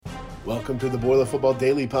Welcome to the Boiler Football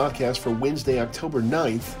Daily Podcast for Wednesday, October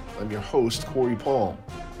 9th. I'm your host, Corey Paul.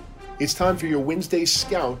 It's time for your Wednesday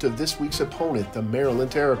scout of this week's opponent, the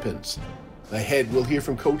Maryland Terrapins. Ahead, we'll hear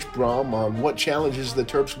from Coach Brohm on what challenges the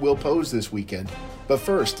Terps will pose this weekend. But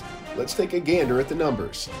first, let's take a gander at the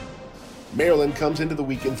numbers. Maryland comes into the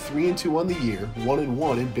weekend 3-2 on the year,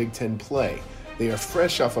 1-1 in Big Ten play. They are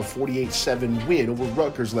fresh off a 48-7 win over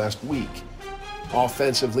Rutgers last week.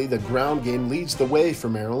 Offensively, the ground game leads the way for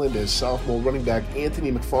Maryland as sophomore running back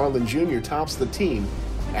Anthony McFarland Jr. tops the team,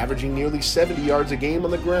 averaging nearly 70 yards a game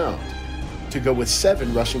on the ground, to go with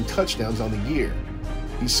 7 rushing touchdowns on the year.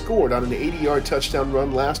 He scored on an 80-yard touchdown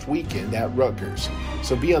run last weekend at Rutgers,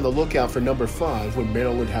 so be on the lookout for number 5 when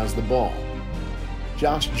Maryland has the ball.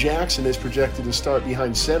 Josh Jackson is projected to start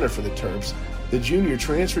behind center for the Terps. The junior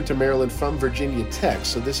transferred to Maryland from Virginia Tech,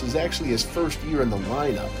 so this is actually his first year in the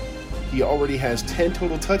lineup. He already has 10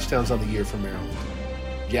 total touchdowns on the year for Maryland.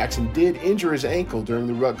 Jackson did injure his ankle during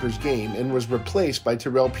the Rutgers game and was replaced by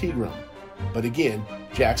Terrell Pegram. But again,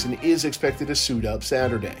 Jackson is expected to suit up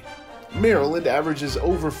Saturday. Maryland averages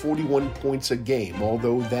over 41 points a game,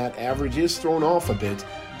 although that average is thrown off a bit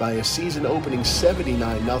by a season-opening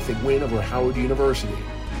 79-0 win over Howard University.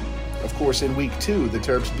 Of course, in Week 2, the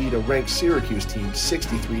Terps beat a ranked Syracuse team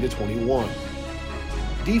 63-21.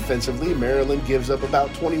 Defensively, Maryland gives up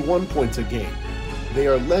about 21 points a game. They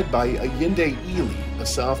are led by Ayinde Ely, a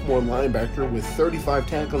sophomore linebacker with 35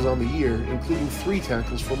 tackles on the year, including 3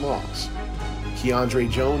 tackles for loss. Keandre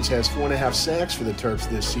Jones has 4.5 sacks for the Terps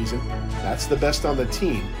this season. That's the best on the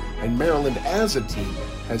team, and Maryland as a team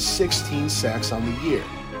has 16 sacks on the year,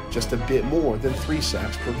 just a bit more than 3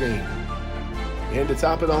 sacks per game. And to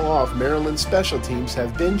top it all off, Maryland's special teams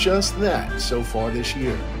have been just that so far this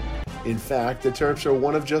year. In fact, the Terps are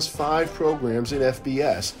one of just 5 programs in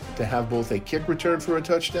FBS to have both a kick return for a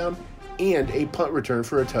touchdown and a punt return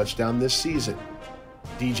for a touchdown this season.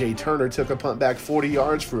 DJ Turner took a punt back 40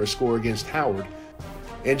 yards for a score against Howard,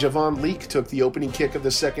 and Javon Leake took the opening kick of the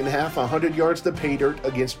second half 100 yards to pay dirt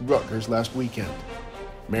against Rutgers last weekend.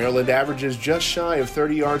 Maryland averages just shy of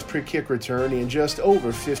 30 yards per kick return and just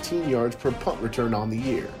over 15 yards per punt return on the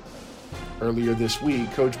year. Earlier this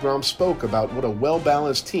week, Coach Brohm spoke about what a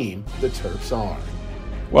well-balanced team the Terps are.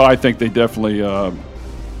 Well, I think they definitely are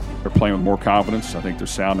playing with more confidence. I think they're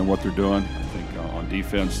sound in what they're doing. I think on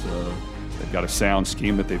defense, they've got a sound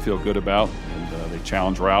scheme that they feel good about, and they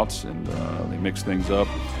challenge routes and they mix things up.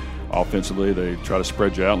 Offensively, they try to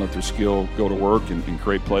spread you out and let their skill go to work and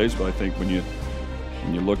create plays. But I think when you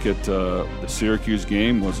look at the Syracuse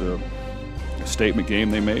game, was a statement game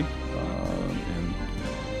they made.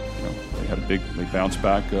 They bounced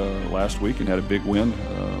back last week and had a big win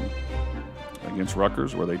against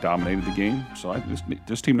Rutgers where they dominated the game. So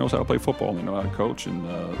this team knows how to play football. They know how to coach, and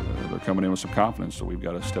they're coming in with some confidence. So we've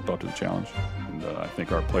got to step up to the challenge. And I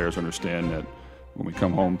think our players understand that when we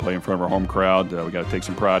come home and play in front of our home crowd, we got to take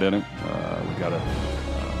some pride in it. It's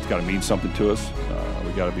got to mean something to us.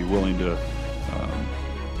 We got to be willing to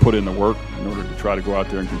put in the work in order to try to go out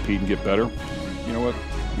there and compete and get better. You know what?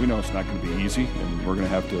 We know it's not going to be easy, and we're going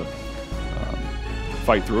to have to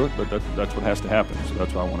fight through it, but that's what has to happen. So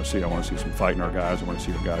that's what I want to see. I want to see some fight in our guys. I want to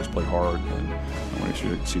see our guys play hard, and I want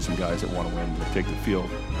to see some guys that want to win and take the field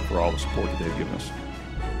for all the support that they've given us.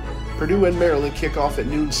 Purdue and Maryland kick off at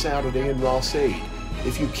noon Saturday in Ross-Ade.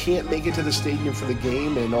 If you can't make it to the stadium for the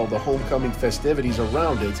game and all the homecoming festivities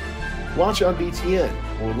around it, watch on BTN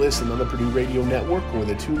or listen on the Purdue Radio Network or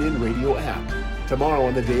the TuneIn Radio app. Tomorrow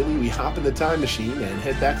on the Daily, we hop in the time machine and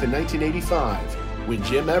head back to 1985. When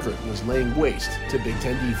Jim Everett was laying waste to Big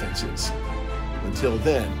Ten defenses. Until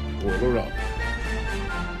then, boiler up.